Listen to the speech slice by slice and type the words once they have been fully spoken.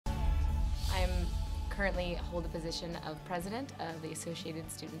currently hold the position of president of the Associated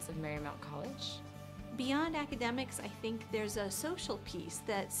Students of Marymount College. Beyond academics, I think there's a social piece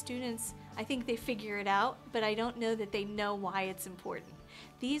that students, I think they figure it out, but I don't know that they know why it's important.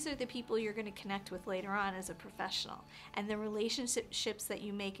 These are the people you're going to connect with later on as a professional, and the relationships that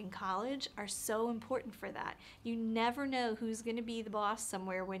you make in college are so important for that. You never know who's going to be the boss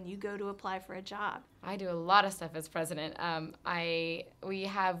somewhere when you go to apply for a job. I do a lot of stuff as president. We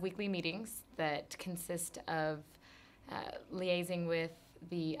have weekly meetings that consist of liaising with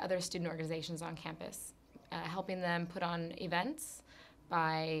the other student organizations on campus, helping them put on events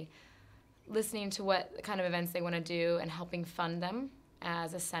by listening to what kind of events they want to do and helping fund them.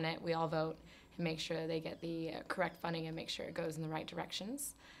 As a Senate, we all vote and make sure they get the correct funding and make sure it goes in the right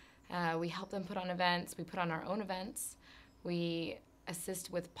directions. We help them put on events. We put on our own events. We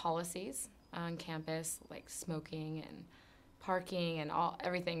assist with policies on campus, like smoking and parking and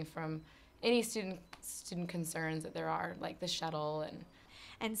everything from any student concerns that there are, like the shuttle.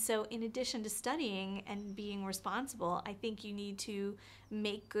 And so in addition to studying and being responsible, I think you need to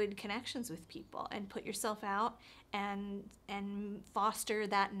make good connections with people and put yourself out and foster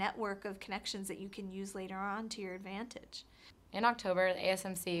that network of connections that you can use later on to your advantage. In October, the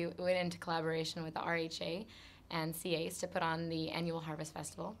ASMC went into collaboration with the RHA and CAs to put on the annual Harvest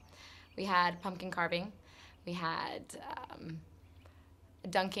Festival. We had pumpkin carving, we had a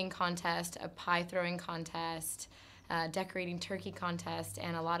dunking contest, a pie throwing contest, decorating turkey contest,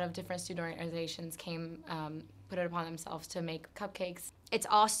 and a lot of different student organizations came, put it upon themselves to make cupcakes. It's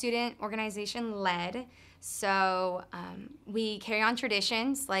all student organization led, so we carry on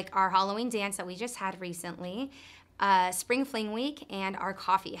traditions like our Halloween dance that we just had recently, Spring Fling Week, and our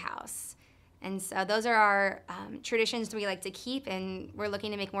coffee house. And so those are our traditions that we like to keep, and we're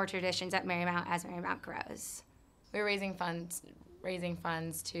looking to make more traditions at Marymount as Marymount grows. We're raising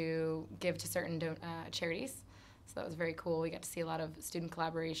funds to give to certain charities. So that was very cool. We got to see a lot of student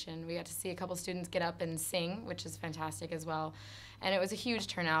collaboration. We got to see a couple students get up and sing, which is fantastic as well. And it was a huge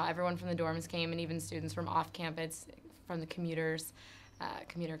turnout. Everyone from the dorms came, and even students from off campus, from the commuter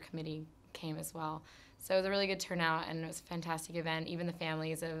committee came as well. So it was a really good turnout, and it was a fantastic event. Even the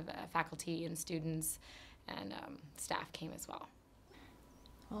families of faculty and students and staff came as well.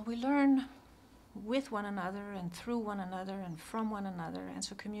 Well, we learn with one another and through one another and from one another, and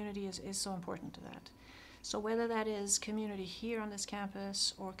so community is so important to that. So whether that is community here on this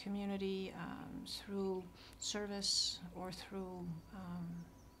campus or community through service or through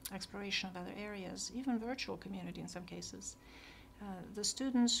exploration of other areas, even virtual community in some cases, the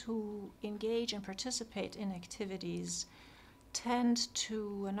students who engage and participate in activities tend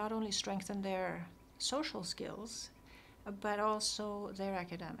to not only strengthen their social skills, but also their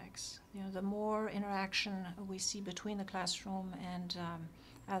academics. You know, the more interaction we see between the classroom and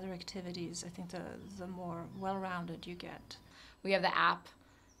other activities, I think the more well-rounded you get. We have the app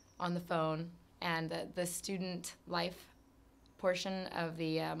on the phone and the student life portion of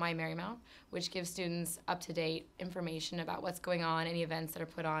the My Marymount, which gives students up-to-date information about what's going on, any events that are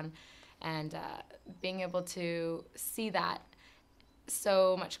put on, and being able to see that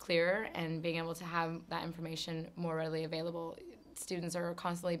so much clearer and being able to have that information more readily available. Students are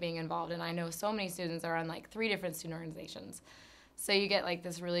constantly being involved, and I know so many students are on like 3 different student organizations. So you get like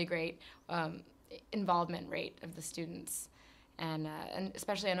this really great involvement rate of the students. And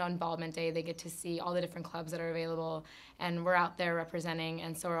especially on Involvement Day, they get to see all the different clubs that are available, and we're out there representing,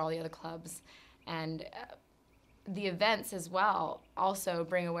 and so are all the other clubs. And the events as well also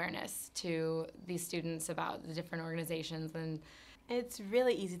bring awareness to these students about the different organizations. And it's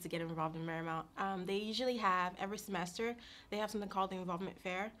really easy to get involved in Marymount. They usually have, every semester, they have something called the Involvement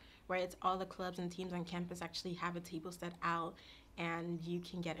Fair, where it's all the clubs and teams on campus actually have a table set out, and you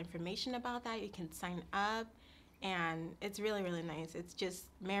can get information about that, you can sign up, and it's really, really nice. It's just,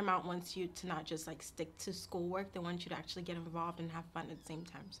 Marymount wants you to not just like stick to schoolwork, they want you to actually get involved and have fun at the same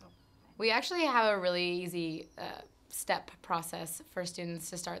time. So we actually have a really easy step process for students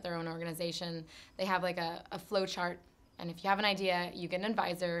to start their own organization. They have like a flow chart, and if you have an idea, you get an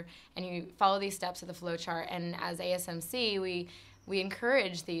advisor, and you follow these steps of the flow chart. And as ASMC, we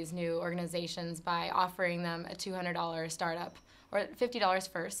encourage these new organizations by offering them a $200 startup, or $50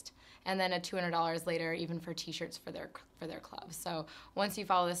 first, and then a $200 later, even for T-shirts for their club. So once you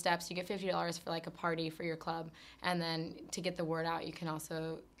follow the steps, you get $50 for like a party for your club, and then to get the word out, you can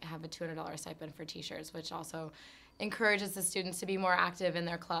also have a $200 stipend for T-shirts, which also encourages the students to be more active in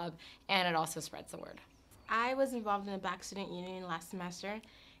their club, and it also spreads the word. I was involved in the Black Student Union last semester,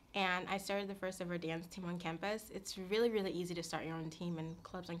 and I started the first ever dance team on campus. It's really, really easy to start your own team and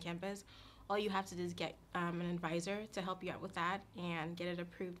clubs on campus. All you have to do is get an advisor to help you out with that and get it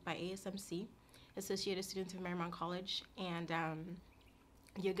approved by ASMC. associated students of Marymount College, and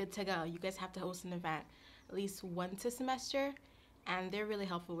you're good to go. You guys have to host an event at least once a semester, and they're really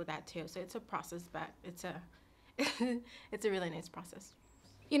helpful with that too. So it's a process, but it's a it's a really nice process.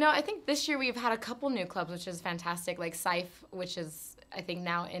 You know, I think this year we've had a couple new clubs, which is fantastic, like SIFE, which is, I think,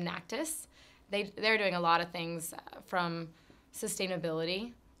 now in Actus. They're doing a lot of things from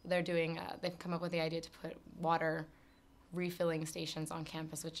sustainability. They've come up with the idea to put water refilling stations on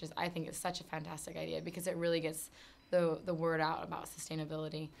campus, which is, I think, is such a fantastic idea because it really gets the word out about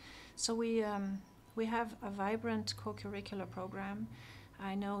sustainability. So we have a vibrant co-curricular program.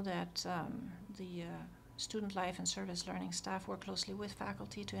 I know that the student life and service learning staff work closely with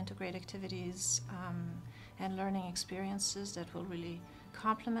faculty to integrate activities and learning experiences that will really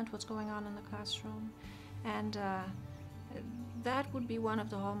complement what's going on in the classroom. And that would be one of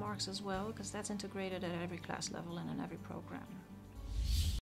the hallmarks as well, because that's integrated at every class level and in every program.